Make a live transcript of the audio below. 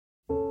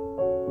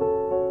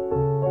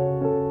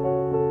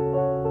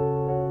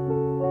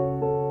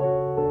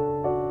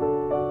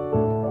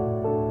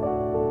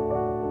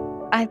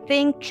I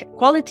think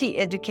quality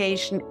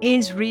education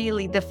is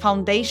really the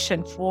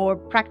foundation for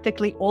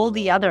practically all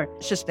the other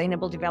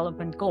sustainable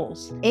development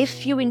goals.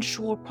 If you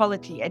ensure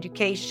quality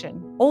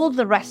education, all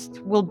the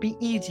rest will be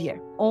easier.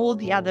 All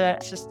the other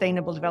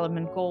sustainable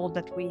development goals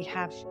that we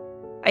have.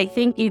 I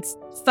think it's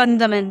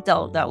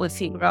fundamental that we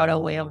figure out a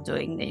way of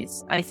doing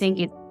this. I think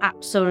it's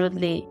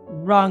absolutely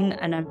wrong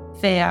and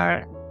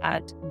unfair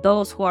that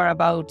those who are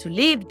about to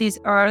leave this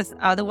earth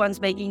are the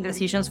ones making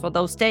decisions for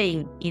those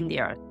staying in the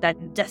earth.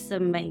 That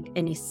doesn't make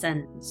any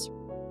sense.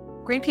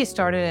 Greenpeace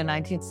started in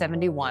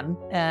 1971,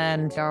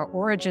 and our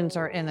origins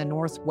are in the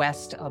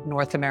northwest of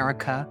North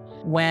America,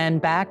 when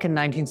back in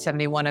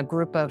 1971, a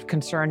group of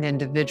concerned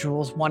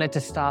individuals wanted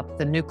to stop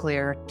the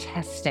nuclear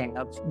testing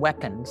of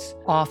weapons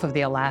off of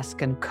the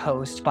Alaskan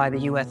coast by the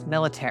U.S.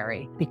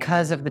 military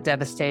because of the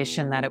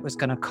devastation that it was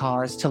going to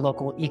cause to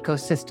local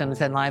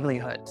ecosystems and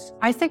livelihoods.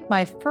 I think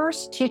my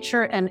first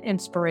teacher and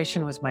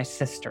inspiration was my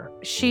sister.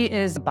 She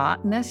is a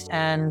botanist,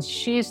 and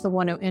she's the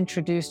one who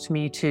introduced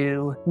me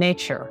to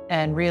nature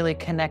and really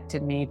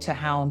connected me to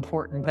how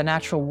important the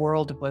natural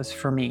world was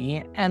for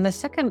me. And the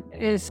second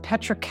is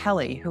Petra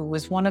Kelly, who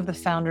was one of the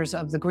founders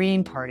of the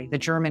Green Party, the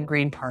German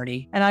Green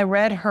Party. And I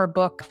read her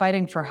book,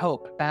 Fighting for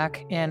Hope,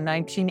 back in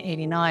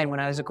 1989 when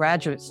I was a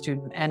graduate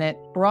student. And it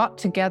brought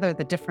together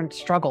the different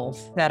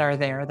struggles that are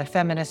there, the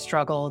feminist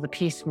struggle, the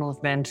peace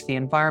movement, the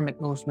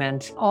environment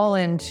movement, all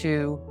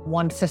into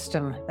one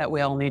system that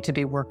we all need to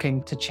be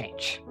working to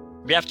change.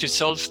 We have to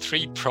solve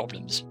three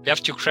problems. We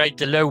have to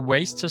create a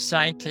low-waste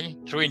society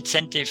through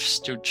incentives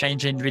to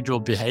change individual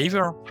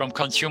behavior from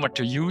consumer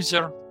to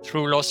user,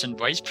 through loss and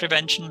waste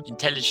prevention,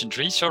 intelligent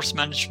resource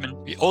management.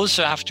 We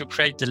also have to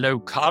create a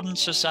low-carbon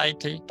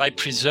society by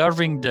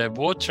preserving the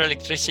water,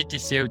 electricity,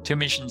 CO2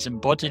 emissions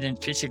embodied in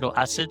physical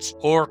assets,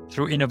 or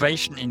through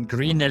innovation in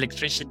green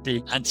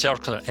electricity and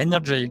circular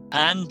energy.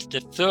 And the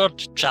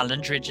third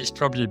challenge, which is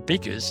probably the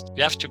biggest,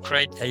 we have to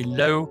create a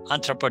low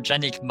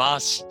anthropogenic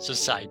mass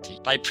society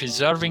by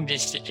preserving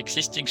these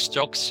existing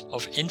stocks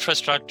of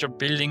infrastructure,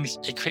 buildings,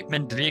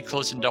 equipment,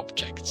 vehicles, and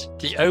objects.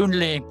 The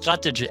only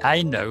strategy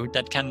I know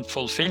that can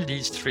fulfill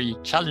these three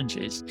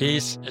challenges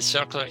is a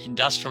circular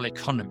industrial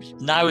economy.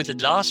 Now, the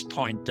last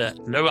point, the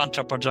low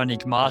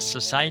anthropogenic mass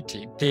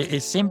society,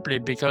 is simply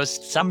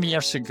because some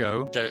years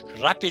ago, the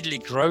rapidly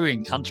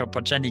growing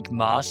anthropogenic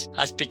mass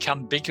has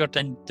become bigger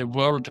than the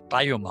world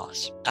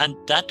biomass. And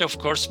that, of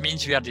course,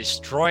 means we are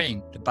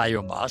destroying the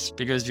biomass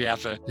because we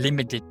have a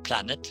limited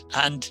planet,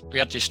 and we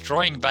are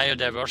destroying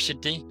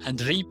biodiversity and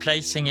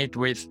replacing it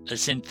with a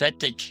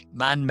synthetic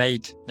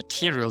man-made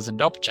materials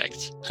and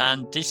objects.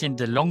 And this in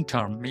the long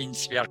term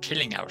means we are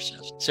killing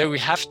ourselves. So we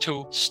have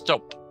to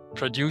stop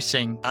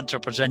producing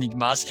anthropogenic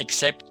mass,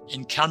 except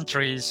in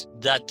countries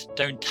that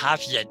don't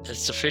have yet a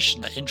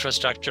sufficient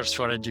infrastructures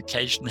for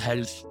education,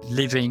 health,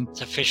 living,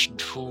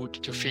 sufficient food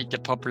to feed the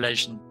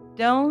population.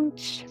 Don't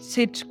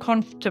sit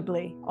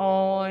comfortably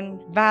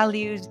on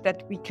values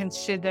that we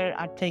consider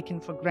are taken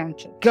for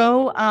granted.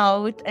 Go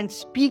out and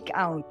speak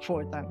out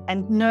for them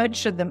and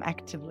nurture them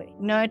actively.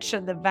 Nurture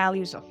the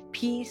values of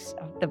peace,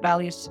 of the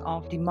values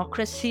of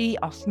democracy,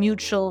 of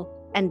mutual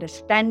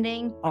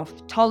understanding,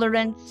 of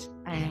tolerance,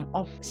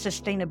 of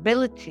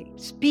sustainability.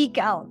 Speak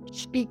out,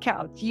 speak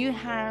out. You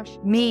have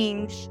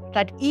means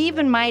that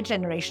even my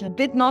generation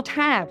did not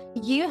have.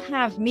 You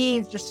have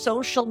means, the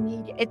social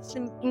media, it's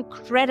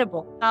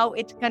incredible how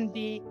it can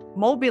be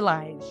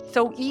mobilized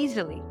so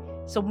easily.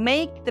 So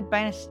make the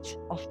best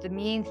of the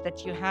means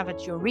that you have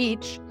at your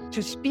reach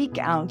to speak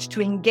out,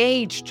 to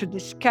engage, to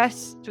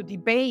discuss, to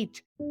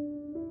debate.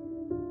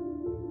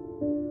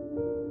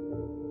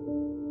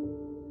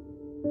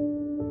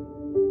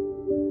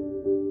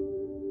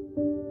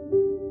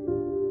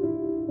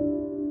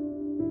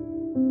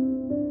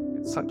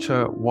 Such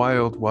a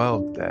wild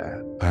world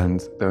there,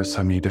 and there are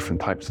so many different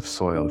types of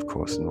soil, of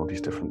course, and all these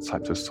different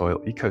types of soil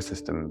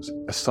ecosystems,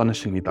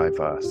 astonishingly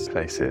diverse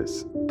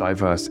places,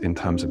 diverse in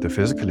terms of the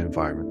physical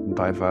environment, and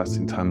diverse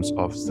in terms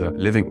of the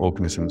living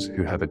organisms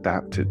who have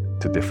adapted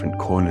to different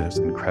corners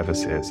and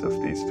crevices of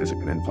these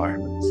physical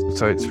environments.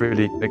 So it's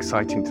really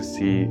exciting to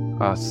see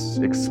us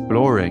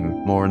exploring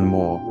more and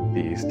more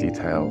these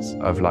details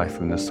of life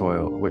in the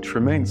soil, which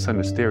remains so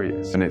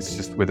mysterious. And it's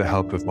just with the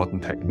help of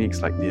modern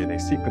techniques like DNA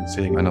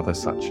sequencing and other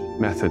such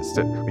methods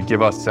that we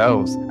give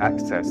ourselves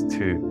access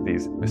to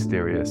these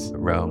mysterious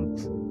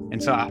realms.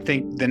 And so I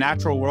think the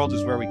natural world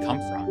is where we come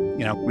from.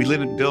 You know, we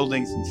live in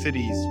buildings and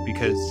cities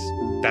because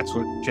that's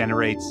what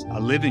generates a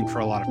living for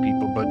a lot of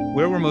people. But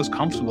where we're most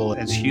comfortable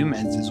as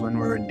humans is when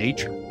we're in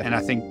nature. And I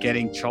think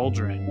getting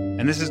children,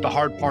 and this is the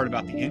hard part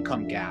about the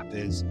income gap,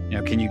 is, you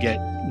know, can you get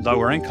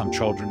lower income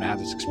children to have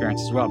this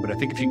experience as well? But I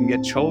think if you can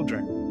get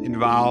children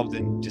involved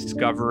in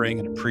discovering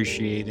and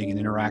appreciating and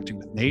interacting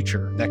with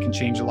nature, that can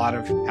change a lot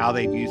of how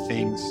they view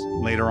things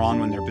later on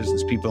when they're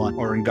business people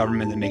or in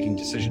government and making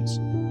decisions.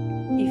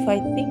 If I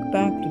think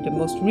back to the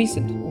most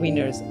recent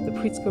winners of the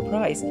Pritzker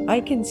Prize, I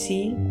can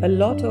see a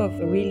lot of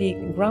really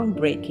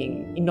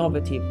groundbreaking,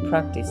 innovative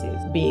practices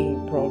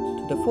being brought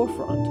to the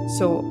forefront.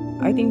 So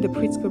I think the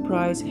Pritzker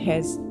Prize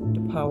has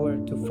the power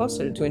to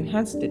foster, to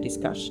enhance the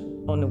discussion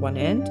on the one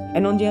end,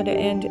 and on the other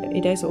end,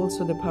 it has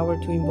also the power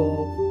to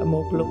involve a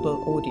more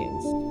global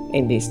audience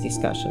in this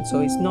discussion. So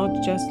it's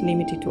not just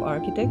limited to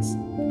architects,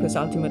 because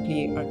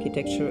ultimately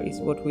architecture is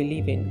what we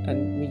live in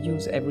and we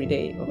use every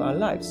day of our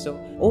lives. So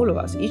all of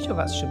us, each of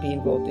us should be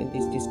involved in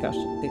this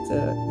discussion. It's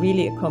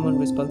really a common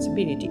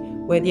responsibility,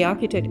 where the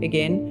architect,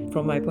 again,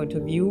 from my point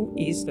of view,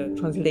 is the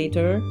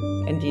translator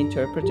and the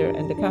interpreter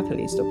and the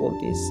catalyst of all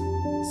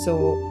this.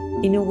 So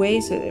in a way,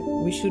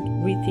 we should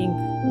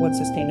rethink what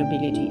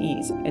sustainability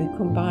is and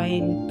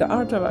combine the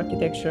art of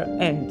architecture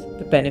and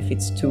the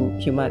benefits to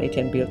humanity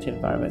and built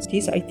environments.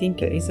 This, I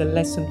think, is a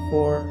lesson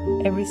for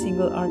every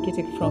single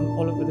architect from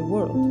all over the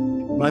world.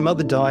 My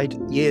mother died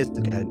years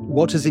ago.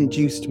 What has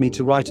induced me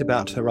to write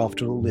about her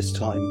after all this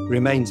time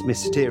remains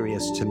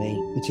mysterious to me.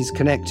 It is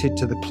connected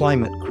to the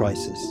climate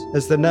crisis.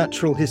 As the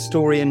natural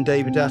historian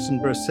David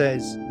Attenborough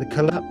says, the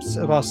collapse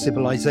of our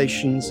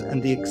civilizations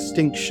and the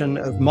extinction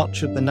of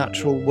much of the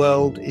natural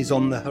world is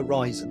on the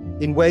horizon.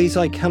 In ways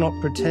I cannot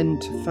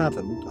pretend to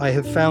fathom, I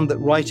have found that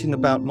writing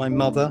about my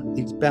mother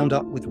is bound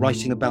up with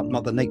writing about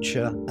Mother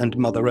Nature and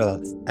Mother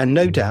Earth. And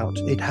no doubt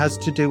it has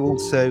to do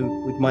also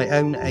with my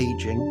own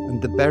aging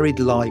and the buried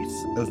life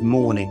of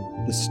mourning,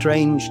 the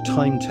strange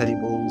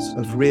timetables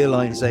of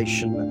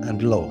realization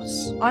and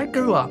loss. I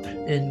grew up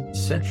in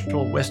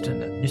central western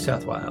New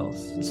South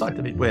Wales. It's like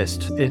the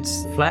Midwest.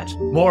 It's flat,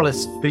 more or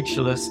less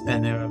featureless,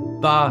 and there are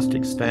vast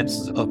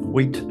expanses of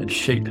wheat and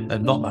sheep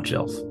and not much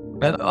else.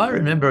 And I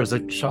remember as a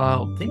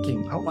child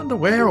thinking, I wonder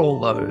where all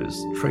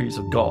those trees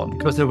have gone,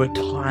 because there were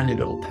tiny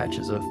little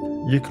patches of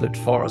eucalypt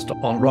forest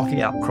on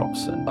rocky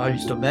outcrops. And I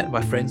used to meet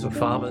my friends were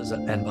farmers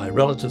and my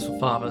relatives were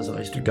farmers. And I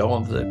used to go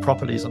onto their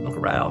properties and look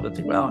around and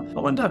think, well, I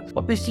wonder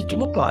what this used to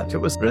look like. It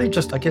was really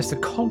just, I guess, the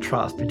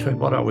contrast between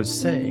what I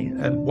was seeing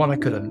and what I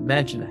could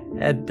imagine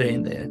had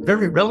been there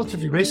very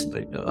relatively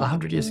recently,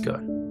 100 years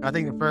ago. I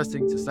think the first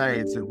thing to say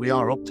is that we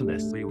are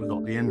optimists. We would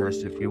not be in this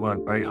if we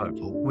weren't very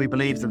hopeful. We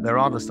believe that there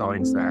are the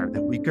signs there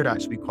that we could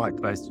actually be quite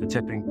close to a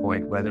tipping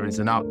point where there is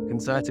enough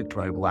concerted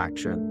global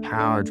action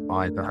powered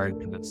by the hope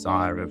and the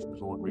desire of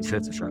ordinary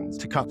citizens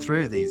to cut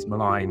through these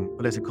malign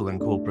political and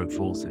corporate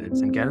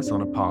forces and get us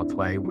on a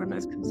pathway when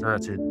there's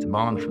concerted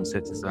demand from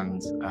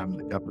citizens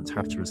that governments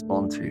have to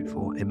respond to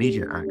for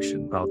immediate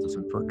action rather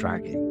than foot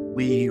dragging.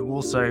 We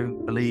also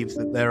believe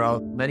that there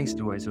are many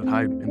stories of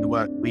hope in the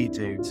work we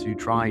do to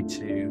try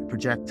to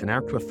project and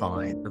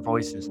amplify the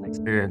voices and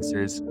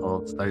experiences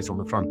of those on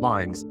the front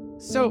lines.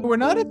 So we're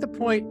not at the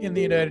point in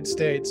the United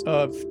States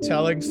of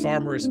telling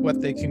farmers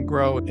what they can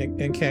grow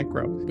and can't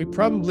grow. We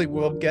probably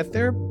will get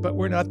there, but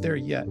we're not there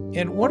yet.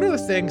 And one of the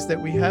things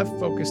that we have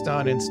focused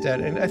on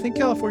instead, and I think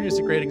California is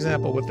a great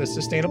example with the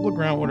Sustainable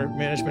Groundwater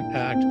Management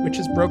Act, which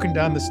has broken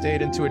down the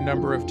state into a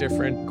number of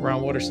different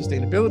groundwater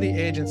sustainability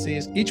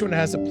agencies. Each one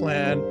has a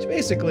plan to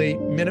basically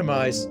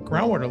minimize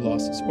groundwater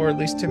losses, or at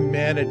least to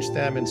manage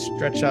them and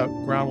stretch out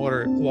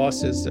groundwater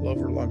losses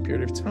over a long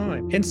period of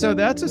time. And so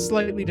that's a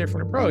slightly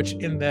different approach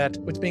in that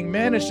what's being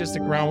managed is the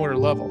groundwater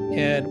level.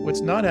 And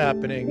what's not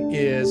happening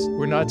is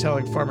we're not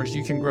telling farmers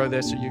you can grow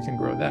this or you can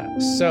grow that.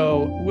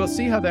 So we'll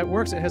see how that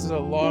works. It has a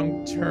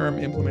long-term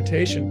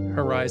implementation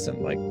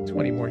horizon, like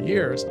 20 more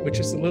years, which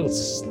is a little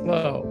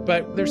slow.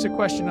 But there's a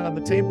question on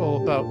the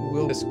table about,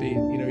 will this be,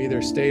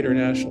 either state or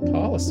national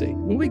policy?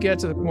 Will we get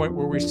to the point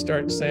where we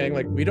start saying,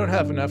 like, we don't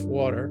have enough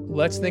water.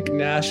 Let's think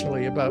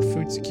nationally about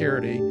food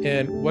security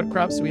and what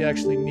crops we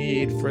actually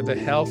need for the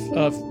health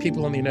of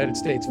people in the United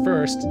States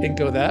first, and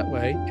go that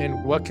way.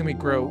 And what can we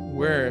grow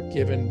where,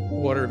 given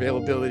water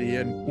availability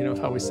and,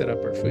 how we set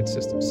up our food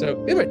system. So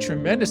we have a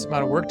tremendous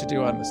amount of work to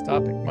do on this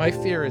topic. My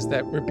fear is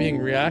that we're being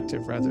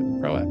reactive rather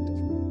than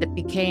proactive. It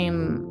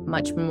became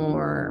much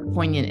more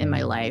poignant in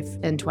my life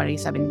in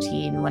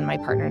 2017 when my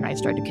partner and I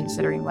started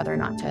considering whether or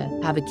not to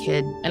have a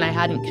kid. And I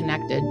hadn't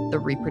connected the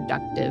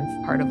reproductive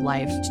part of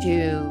life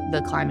to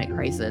the climate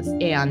crisis.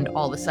 And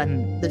all of a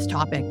sudden, this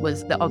topic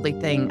was the only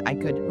thing I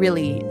could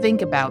really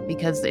think about,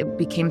 because it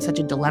became such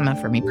a dilemma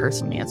for me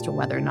personally as to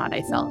whether or not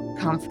I felt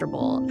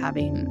comfortable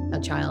having a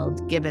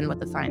child, given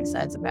what the science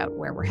says about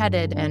where we're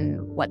headed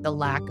and what the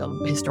lack of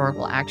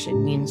historical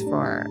action means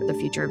for the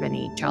future of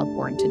any child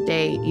born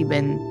today,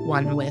 even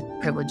one with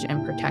privilege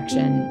and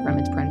protection from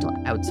its parental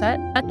outset.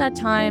 At that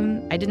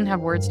time, I didn't have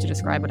words to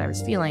describe what I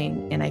was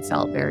feeling, and I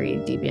felt very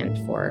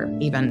deviant for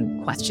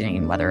even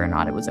questioning whether or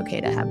not it was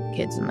okay to have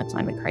kids in the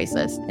climate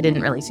crisis. I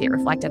didn't really see it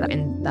reflected,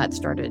 and that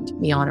started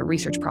me on a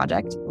research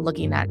project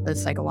looking at the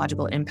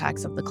psychological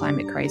impacts of the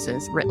climate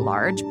crisis writ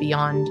large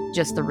beyond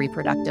just the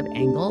reproductive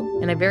angle.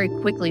 And I very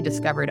quickly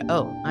discovered,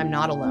 I'm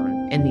not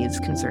alone in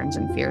these concerns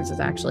and fears. Is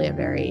actually a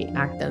very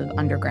active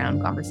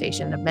underground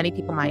conversation of many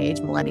people my age,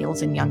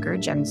 millennials and younger,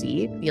 Gen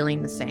Z,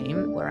 feeling the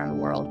same around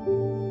the world.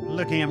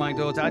 Looking at my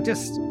daughter, I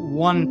just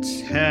want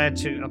her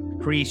to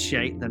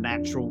appreciate the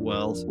natural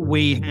world.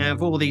 We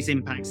have all these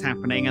impacts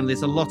happening and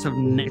there's a lot of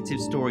negative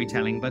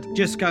storytelling, but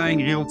just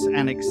going out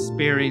and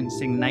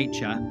experiencing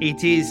nature,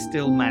 it is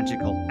still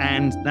magical.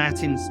 And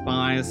that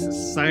inspires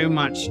so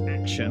much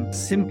action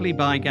simply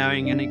by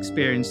going and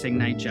experiencing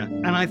nature.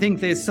 And I think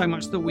there's so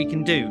much that we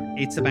can do.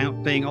 It's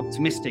about being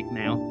optimistic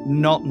now,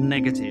 not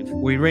negative.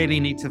 We really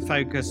need to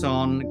focus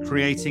on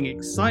creating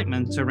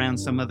excitement around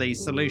some of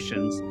these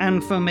solutions.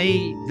 And for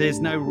me, there's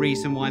no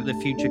reason why the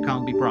future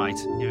can't be bright.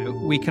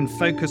 We can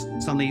focus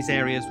on these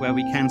areas where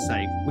we can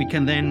save. We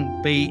can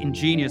then be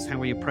ingenious how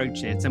we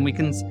approach it. And we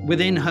can,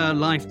 within her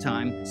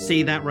lifetime,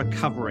 see that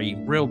recovery,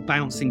 real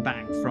bouncing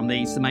back from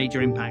these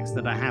major impacts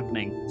that are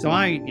happening. So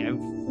I,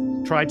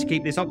 try to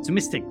keep this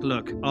optimistic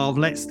look of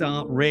let's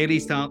really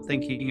start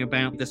thinking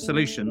about the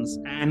solutions,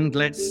 and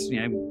let's,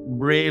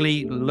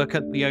 really look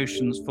at the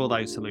oceans for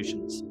those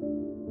solutions.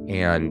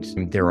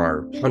 And there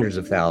are hundreds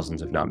of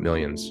thousands, if not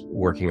millions,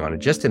 working on it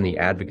just in the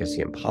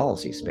advocacy and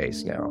policy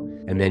space now.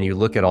 And then you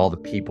look at all the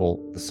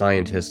people, the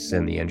scientists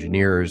and the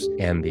engineers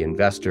and the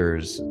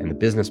investors and the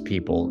business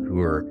people who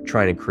are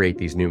trying to create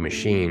these new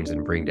machines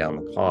and bring down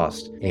the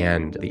cost.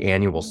 And the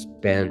annual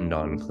spend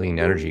on clean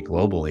energy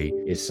globally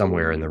is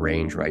somewhere in the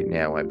range right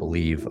now, I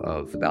believe,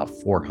 of about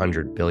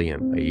 $400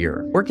 billion a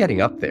year. We're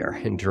getting up there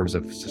in terms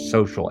of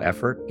social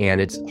effort. And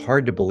it's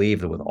hard to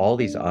believe that with all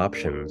these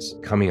options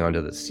coming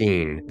onto the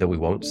scene, that we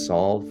won't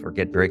solve or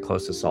get very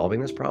close to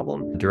solving this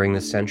problem during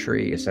this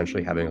century,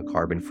 essentially having a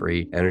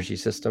carbon-free energy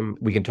system.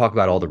 We can talk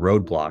about all the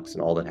roadblocks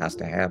and all that has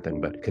to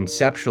happen, but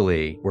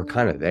conceptually, we're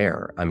kind of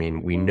there. I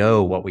mean, we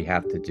know what we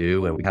have to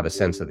do and we have a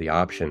sense of the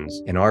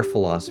options. And our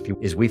philosophy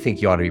is we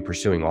think you ought to be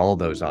pursuing all of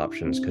those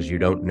options because you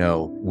don't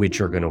know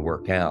which are going to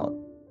work out.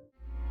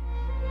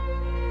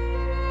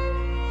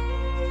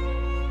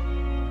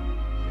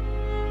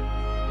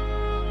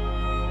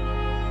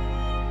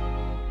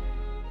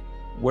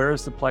 Where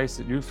is the place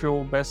that you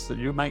feel best, that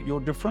you make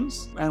your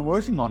difference, and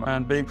working on it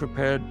and being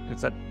prepared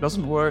if that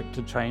doesn't work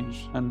to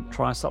change and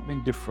try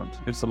something different.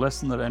 It's a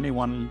lesson that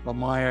anyone of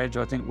my age,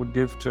 I think, would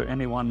give to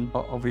anyone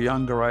of a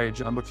younger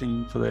age and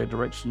looking for their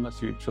direction in the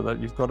future,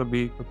 that you've got to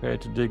be prepared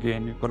to dig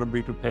in, you've got to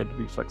be prepared to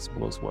be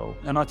flexible as well.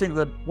 And I think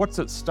that what's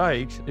at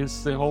stake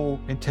is the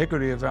whole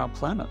integrity of our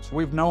planet.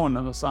 We've known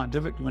in the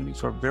scientific community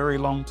for a very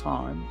long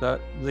time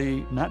that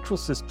the natural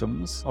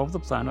systems of the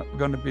planet are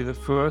going to be the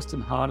first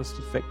and hardest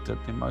affected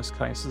in most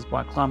cases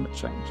by climate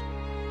change.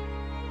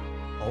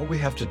 All we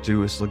have to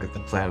do is look at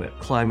the planet.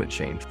 Climate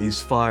change, these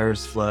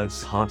fires,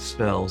 floods, hot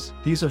spells,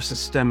 these are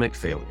systemic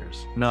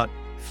failures, not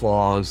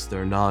flaws,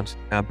 they're not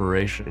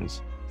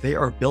aberrations. They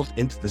are built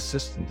into the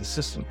system. The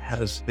system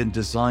has been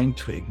designed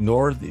to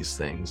ignore these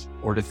things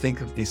or to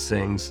think of these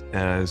things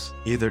as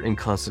either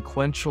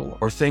inconsequential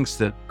or things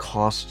that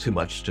cost too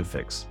much to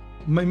fix.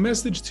 My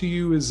message to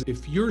you is,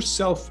 if your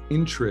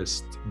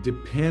self-interest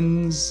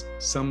depends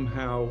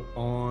somehow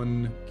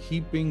on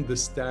keeping the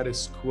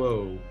status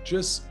quo,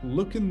 just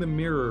look in the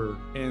mirror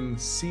and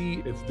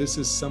see if this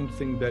is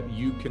something that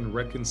you can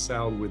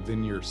reconcile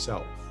within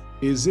yourself.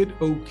 Is it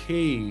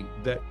okay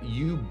that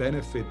you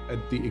benefit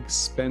at the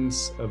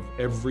expense of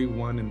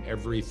everyone and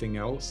everything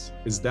else?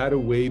 Is that a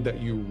way that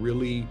you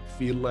really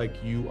feel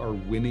like you are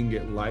winning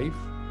at life?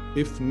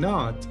 If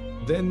not,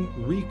 then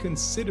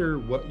reconsider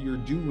what you're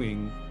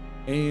doing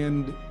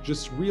and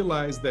just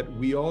realize that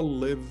we all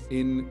live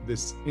in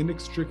this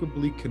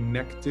inextricably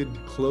connected,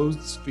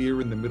 closed sphere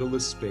in the middle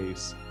of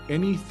space.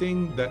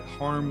 Anything that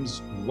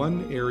harms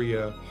one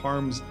area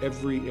harms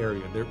every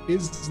area. There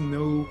is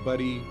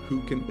nobody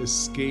who can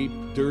escape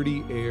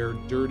dirty air,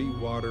 dirty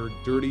water,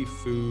 dirty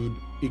food,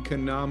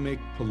 economic,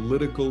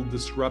 political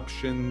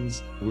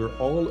disruptions. We're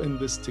all in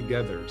this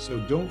together. So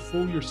don't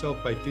fool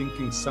yourself by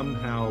thinking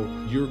somehow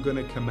you're going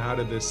to come out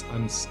of this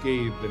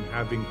unscathed and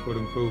having, quote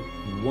unquote,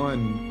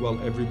 won while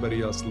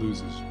everybody else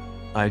loses.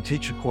 I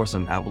teach a course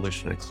on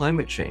abolition and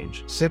climate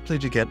change simply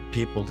to get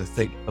people to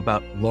think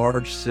about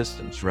large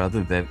systems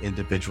rather than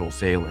individual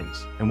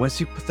failings. And once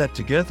you put that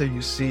together,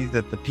 you see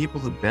that the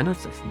people who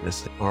benefit from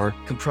this are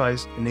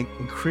comprised an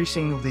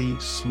increasingly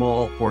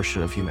small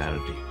portion of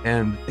humanity.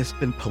 And it's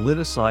been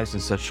politicized in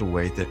such a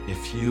way that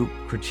if you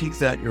critique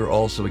that, you're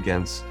also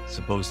against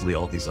supposedly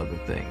all these other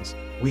things.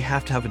 We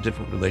have to have a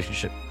different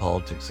relationship with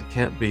politics. It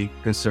can't be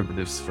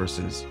conservatives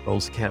versus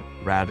those, can't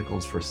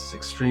radicals versus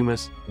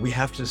extremists. We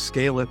have to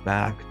scale it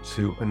back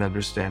to an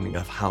understanding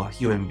of how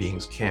human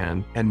beings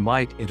can and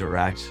might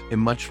interact in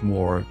much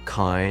more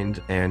kind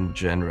and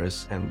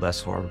generous and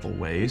less harmful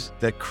ways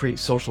that create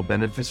social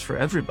benefits for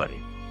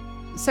everybody.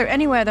 So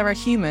anywhere there are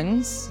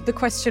humans, the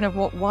question of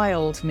what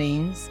wild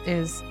means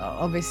is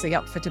obviously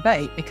up for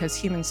debate, because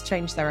humans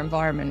change their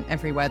environment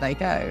everywhere they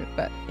go.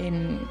 But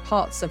in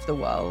parts of the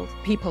world,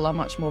 people are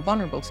much more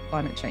vulnerable to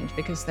climate change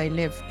because they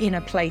live in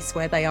a place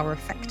where they are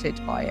affected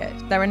by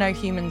it. There are no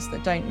humans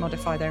that don't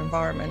modify their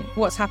environment.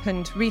 What's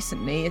happened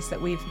recently is that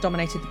we've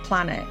dominated the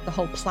planet, the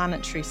whole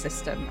planetary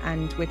system,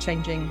 and we're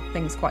changing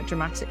things quite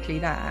dramatically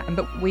there.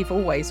 But we've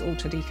always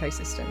altered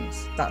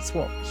ecosystems. That's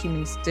what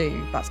humans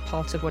do. That's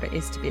part of what it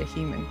is to be a human.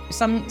 human.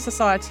 Some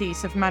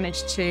societies have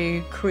managed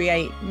to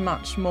create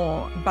much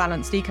more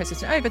balanced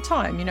ecosystem over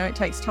time. It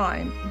takes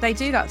time. They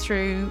do that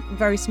through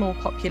very small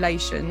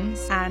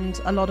populations and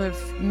a lot of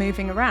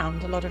moving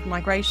around, a lot of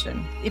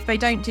migration. If they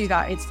don't do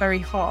that, it's very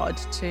hard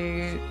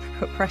to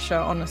put pressure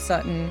on a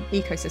certain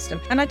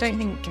ecosystem. And I don't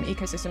think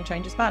ecosystem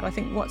change is bad. I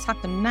think what's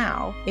happened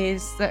now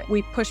is that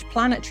we push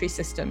planetary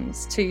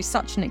systems to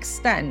such an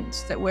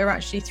extent that we're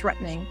actually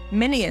threatening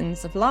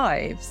millions of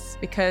lives,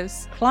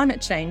 because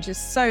climate change is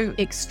so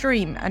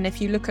extreme. And if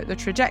you look at the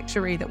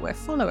trajectory that we're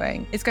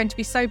following, it's going to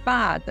be so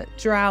bad that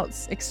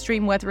droughts,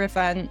 extreme weather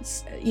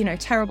events,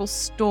 terrible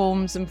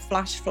storms and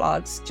flash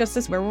floods, just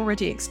as we're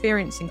already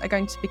experiencing, are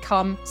going to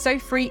become so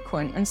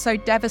frequent and so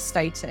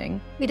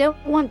devastating. We don't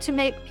want to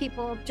make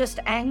people just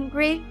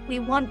angry. We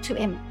want to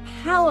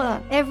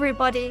empower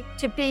everybody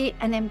to be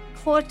an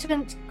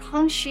important,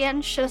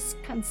 conscientious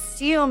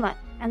consumer.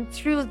 And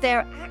through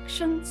their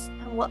actions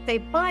and what they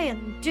buy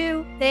and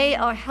do, they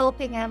are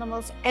helping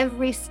animals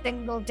every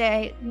single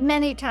day,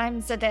 many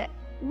times a day.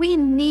 We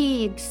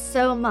need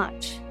so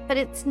much, but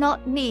it's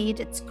not need,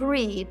 it's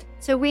greed.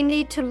 So we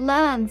need to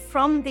learn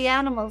from the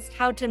animals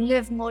how to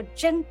live more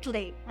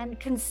gently and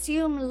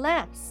consume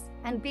less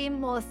and be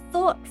more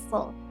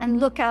thoughtful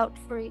and look out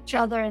for each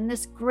other in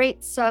this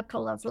great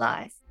circle of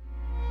life.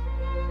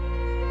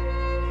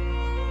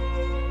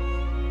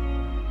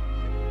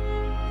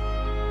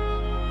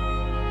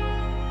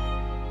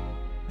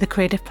 The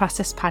Creative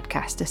Process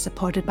podcast is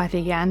supported by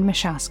the Jan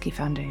Michalski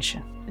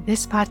Foundation.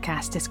 This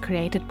podcast is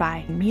created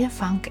by Mia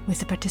Funk with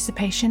the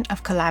participation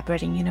of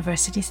collaborating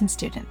universities and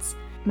students.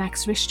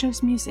 Max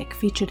Richter's music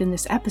featured in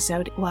this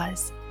episode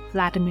was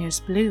Vladimir's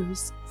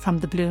Blues from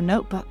the Blue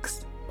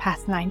Notebooks,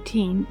 Path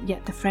 19,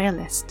 Yet the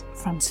Frailest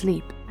from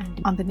Sleep,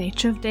 and On the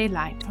Nature of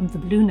Daylight from the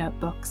Blue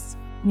Notebooks.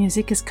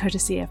 Music is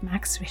courtesy of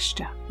Max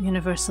Richter,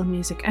 Universal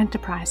Music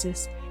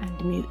Enterprises,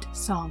 and Mute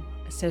Song.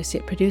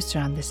 Associate producer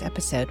on this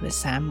episode was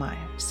Sam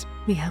Myers.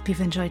 We hope you've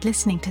enjoyed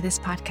listening to this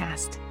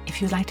podcast. If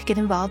you'd like to get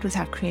involved with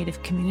our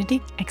creative community,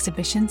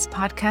 exhibitions,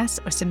 podcasts,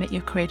 or submit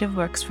your creative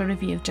works for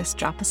review, just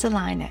drop us a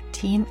line at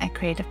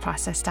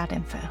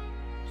team@creativeprocess.info.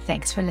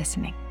 Thanks for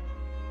listening.